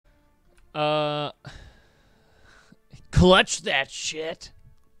Clutch that shit.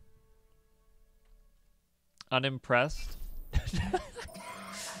 Unimpressed.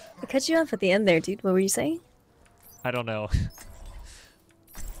 I cut you off at the end there, dude. What were you saying? I don't know.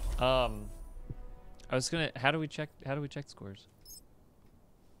 I was gonna. How do we check scores?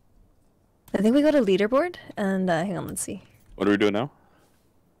 I think we go to leaderboard and hang on, let's see. What are we doing now?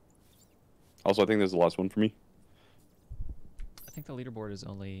 Also, I think there's the last one for me. I think the leaderboard is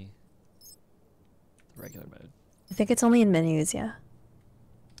only the regular mode. I think it's only in menus, yeah.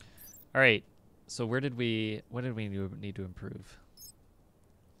 All right. So what did we need to improve?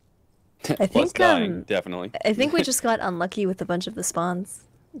 I think dying, definitely. I think we just got unlucky with a bunch of the spawns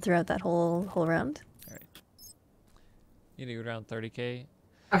throughout that whole round. All right. You do around 30k.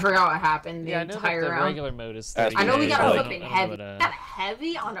 I forgot what happened the Yeah, I know entire that the round. regular mode is 30k. I know we got like, flipping heavy. Got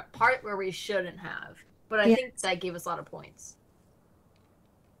heavy on a part where we shouldn't have, but I Yeah. think that gave us a lot of points.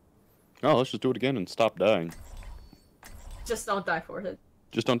 Oh, let's just do it again and stop dying. Just don't die forehead.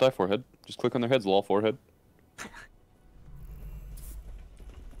 Just don't die forehead. Just click on their heads, lol, forehead.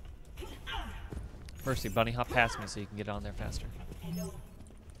 Mercy, bunny hop past me so you can get on there faster.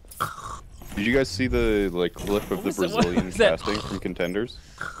 Did you guys see the clip of the Brazilian casting from Contenders?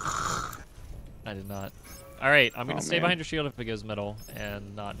 I did not. All right, I'm gonna stay man. behind your shield if it goes middle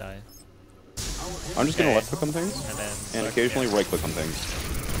and not die. I'm just gonna left click on things And then and occasionally right click on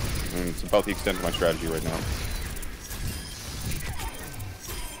things. And it's about the extent of my strategy right now.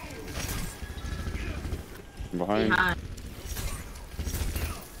 From behind.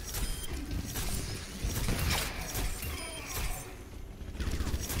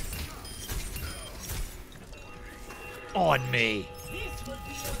 On me.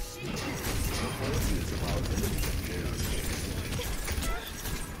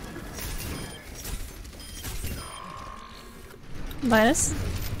 Minus.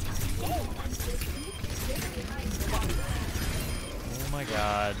 Oh my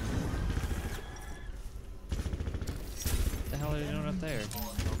god. What the hell are they doing up there?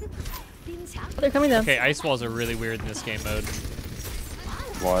 They're coming down. Okay, ice walls are really weird in this game mode.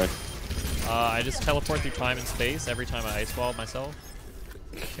 Why? I just teleport through time and space every time I ice wall myself.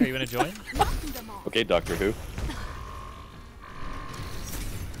 Here, you wanna join? Okay, Doctor Who.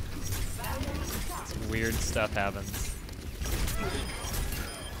 Some weird stuff happens.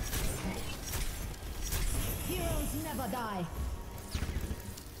 Heroes never die.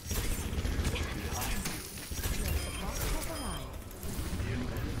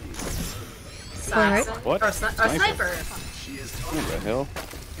 Assassin. What? Or a sniper. What the hell?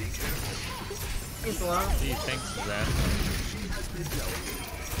 He's low. Gee, thanks for that.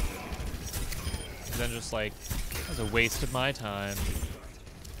 And then just like, that was a waste of my time.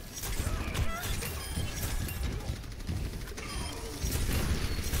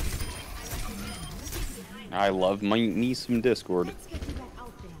 I love me some Discord.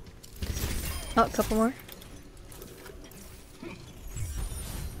 Oh, a couple more.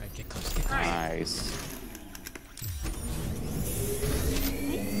 Alright, get close, get close. Nice.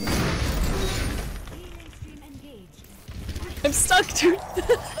 I'm stuck, dude.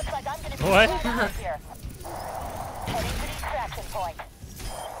 What? Heading to the extraction point.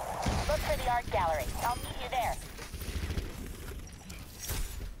 Look for the art gallery. I'll meet you there.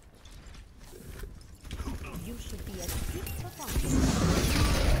 You should be as fit for fun.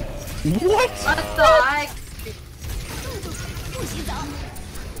 What? What the heck?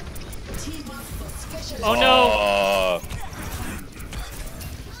 Oh no!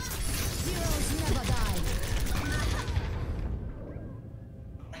 Heroes never die.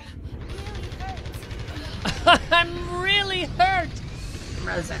 I'm really hurt!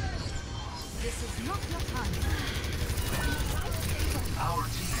 Resin. This is not your time.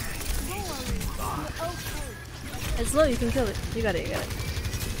 It's low, you can kill it. You got it, you got it.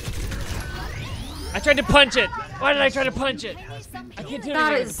 I tried to punch it! Why did I try to punch it? I can't do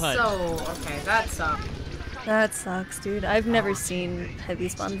That anything is with the punch. so... Okay, that sucks. That sucks, dude. I've never seen heavy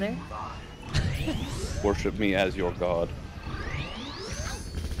spawn there. Worship me as your god.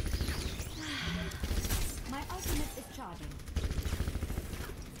 My ultimate is charging.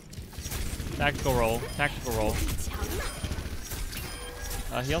 Tactical roll, tactical roll.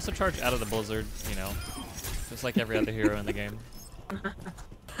 He also charged out of the blizzard, you know, just like every other hero in the game.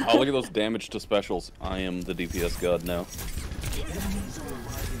 Oh, look at those damage to specials. I am the DPS god now.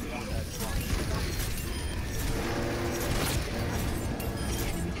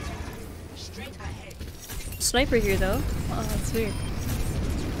 Sniper here, though. Oh, that's weird.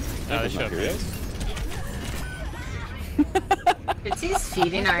 They Not show here up. yet. Fitzy's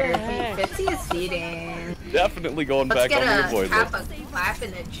feeding our Fitzy is feeding. Definitely going Let's back on the get avoid a tap list. a clap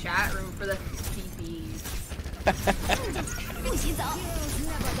in the chat room for the TPs.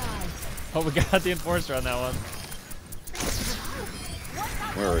 Oh, we got the enforcer on that one.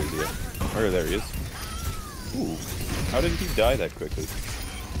 Where is he? Where there he is. Ooh. How did he die that quickly?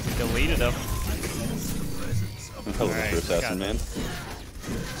 We deleted him. Hell of a Alright, assassin, got man.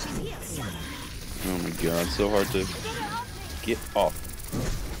 Oh my god, so hard to get off.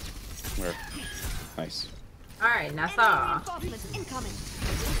 Where? Nice. Alright, Nessa. Reinforcements incoming.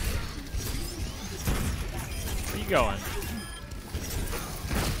 Where you going?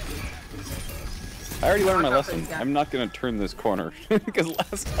 I already learned my I'll go lesson. for the I'm not gonna turn this corner because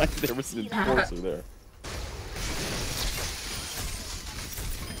last time there was an enforcer there.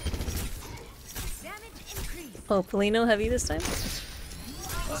 Damage increase. Oh, Polino heavy this time?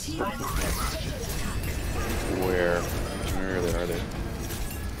 Where are they?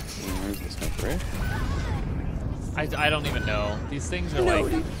 Where's the sniper? Eh? I don't even know. These things are No.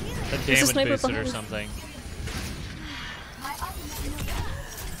 like a There's a damage sniper boosted or behind us. something.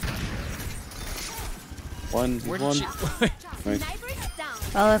 One. Where One. did she? Nice. Snipers down.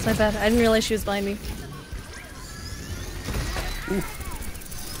 Oh, that's my bad. I didn't realize she was behind me.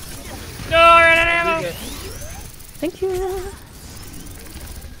 No, I ran out of ammo. Thank you.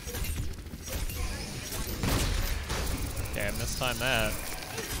 Okay, I mistimed that.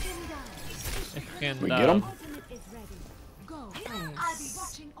 And, We get him? Ultimate is ready. Go. I'll be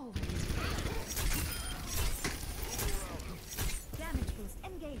watching over you. Damage boost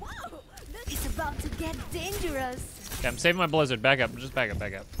engaged. It's about to get dangerous. Okay, I'm saving my blizzard. Back up. Just back up.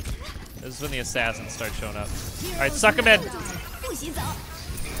 Back up. This is when the assassins start showing up. All right, suck him in.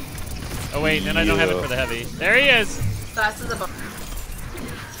 Oh wait, and I don't have it for the heavy. There he is. Fast as a boat.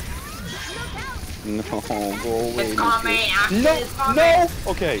 No, go away. It's coming. Action No, is coming. no.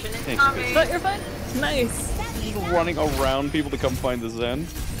 Okay, Action is thank coming. But you're fine. Nice. you. Running around people to come find the Zen.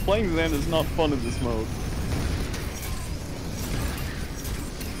 Playing Zen is not fun in this mode.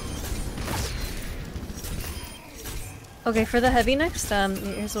 Okay, for the heavy next,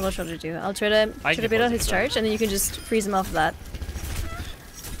 here's what I'll try to do. I'll try to get bait out his blizzard, charge, and then you can just freeze him off of that.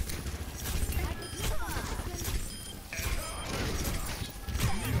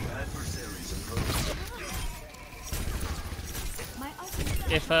 My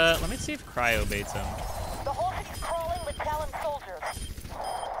ultimate If let me see if cryo baits him. The whole city's crawling with Talon soldiers.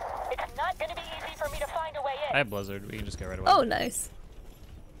 It's not gonna be easy for me to find a way I in. have blizzard. We can just get right away. Oh, nice.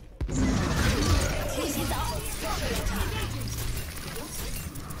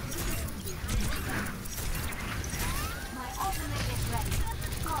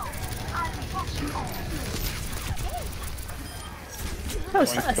 That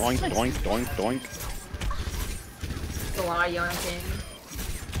was Doink, fast. doink, Nice. doink, doink, doink. It's a lot of yoinking.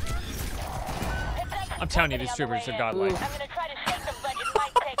 I'm telling you, these troopers are godlike. I'm gonna try to shake them, but it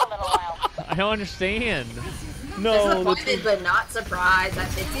might take a little while. I don't understand. No, that's Disappointed but not surprised that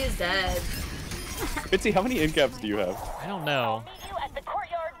Fitzy is dead. Fitzy, how many incaps do you have? I don't know. Meet you at the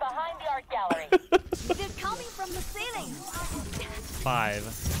courtyard behind the art gallery. They're coming from the ceiling. 5.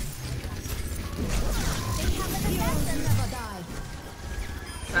 Heroes never die.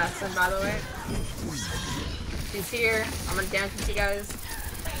 Aspen, by the way. She's here. I'm gonna dance with you guys.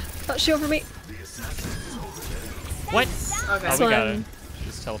 Oh, she over me. What? Okay. Oh, So, we got it. um,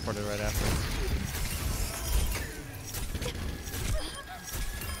 Just teleported right after.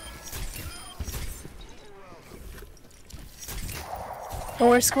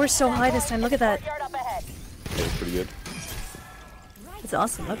 Oh, our score's so high this time. Look at that. Courtyard up ahead. Okay, pretty good. It's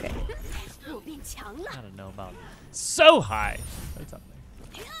awesome. Okay. I I don't know about so high. That's up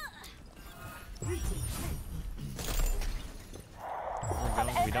there. We're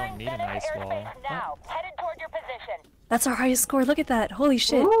going, we don't need an ice wall. Airspace now. Headed toward your position. That's our highest score. Look at that. Holy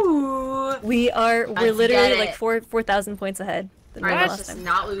shit. Ooh. We're Let's literally get like it. 4,000 points ahead than we were Alright, last let's just time.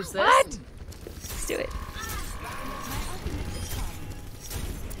 not lose this. Let's do it.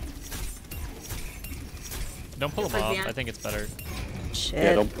 Don't pull them Like off. the- I think it's better. Shit.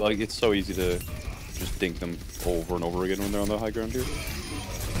 Yeah, don't like. It's so easy to just dink them over and over again when they're on the high ground here.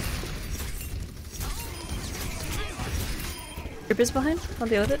 Troopers behind? I'll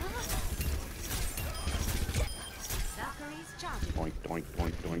deal with it. Valkyrie's charging. Doink, doink,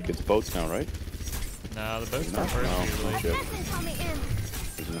 doink, doink. It's boats now, right? No, the boats No, go first no, usually. shit. Assassin coming in.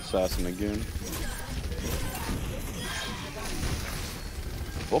 There's an assassin again.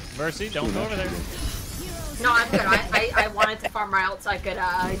 Oh, Mercy, don't go over there. No, I'm good. I wanted to farm right out so I could,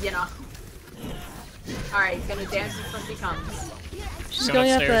 you know. Alright, he's gonna dance as first he comes. She's Going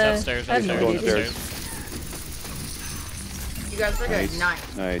going up upstairs, upstairs, I have no upstairs. idea. Upstairs. You guys are good.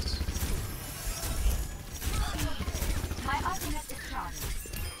 Nice. Nice. My ultimate is charged.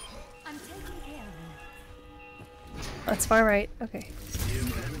 I'm taking care of him. That's far right. Okay.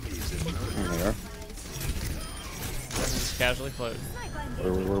 There they are. Just casually float.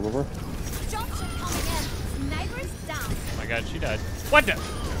 Where? Dropshot coming in. Snipers down. Oh my god, she died. What the?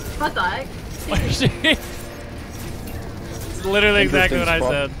 What the heck? It's literally exactly what I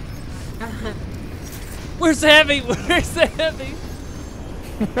Interesting said. Where's the heavy? Where's the heavy?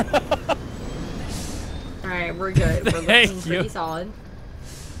 Alright, we're good. We're Thank looking you. pretty solid.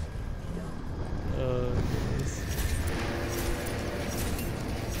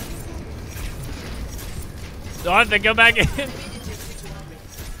 Jonathan, go back in.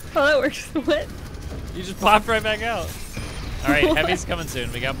 Oh, that works. What? You just popped right back out. Alright, heavy's coming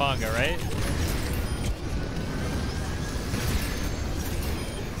soon. We got Bongo, right?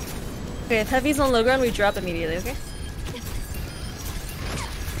 Okay, if heavy's on low ground, we drop immediately, okay?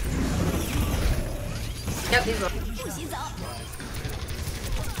 Yep, he's up.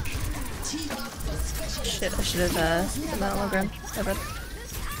 Shit, I should have put that on low ground. My bad.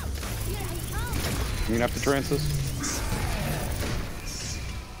 You gonna have to trance this?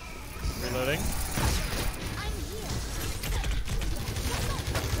 Reloading.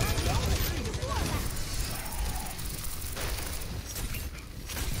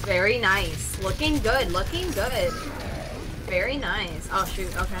 Very nice. Looking good. Looking good. Very nice. Oh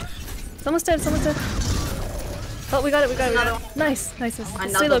shoot. Okay. Someone's dead, someone's dead. Oh, we got it, we got it. Another one. Nice, nice. Stay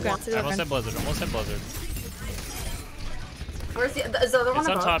Another low one. ground, stay I low almost ground. hit Blizzard. Almost hit Blizzard. Where's the other one It's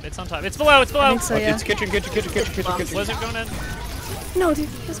on above? top. It's on top. It's below. It's I below. think so, yeah. It's kitchen. Blizzard going in. No, dude,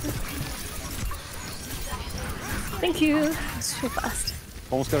 this way. Thank you. So fast.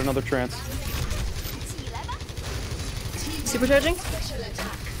 Almost got another trance. Supercharging?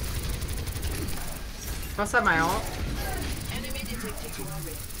 Outside my ult.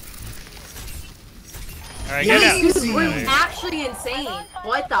 Alright, get out. This room actually insane.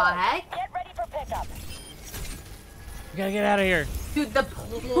 What the heck? Get ready for pickup. We gotta get out of here. Dude, the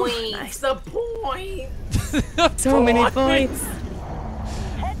point. Nice. The point. So many points.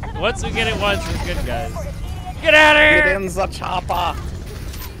 Once we get it once, we're good, guys. Get out of here! Get in the chopper.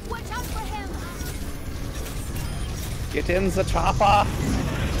 Watch out for him. Get in the chopper.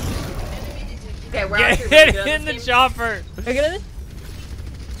 Okay, we're actually Get really good in at the this game. chopper! Are you good?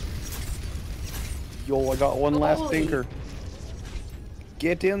 Yo, I got one last Holy. thinker.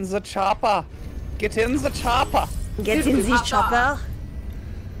 Get in the chopper. Get in the chopper. Get Dude, in the pop chopper.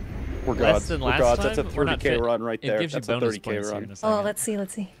 We're Less gods. than We're last gods. time? That's a We're not 30k fit. run right there. It gives you That's a bonus 30k points here run. in a Oh, second. let's see,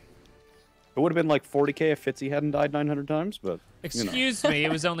 let's see. It would have been like 40k if Fitzy hadn't died 900 times, but you know. Excuse me,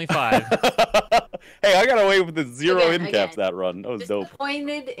 it was only 5. Hey, I got away with the 0 Again, in caps again. that run. That was dope.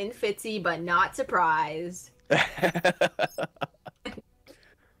 Disappointed in Fitzy, but not surprised.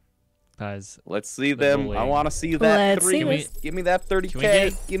 Guys, Let's see The them. I bullying. want to see that Let's see 3. this. Give me that Can we 30k.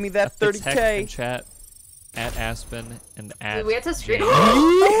 get Give me that a text in 30k. chat at Aspen and at Dude, we have to stream. Jayne.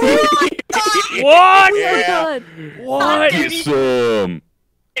 Oh What? my god. What? Get some.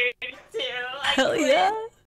 Hell yeah.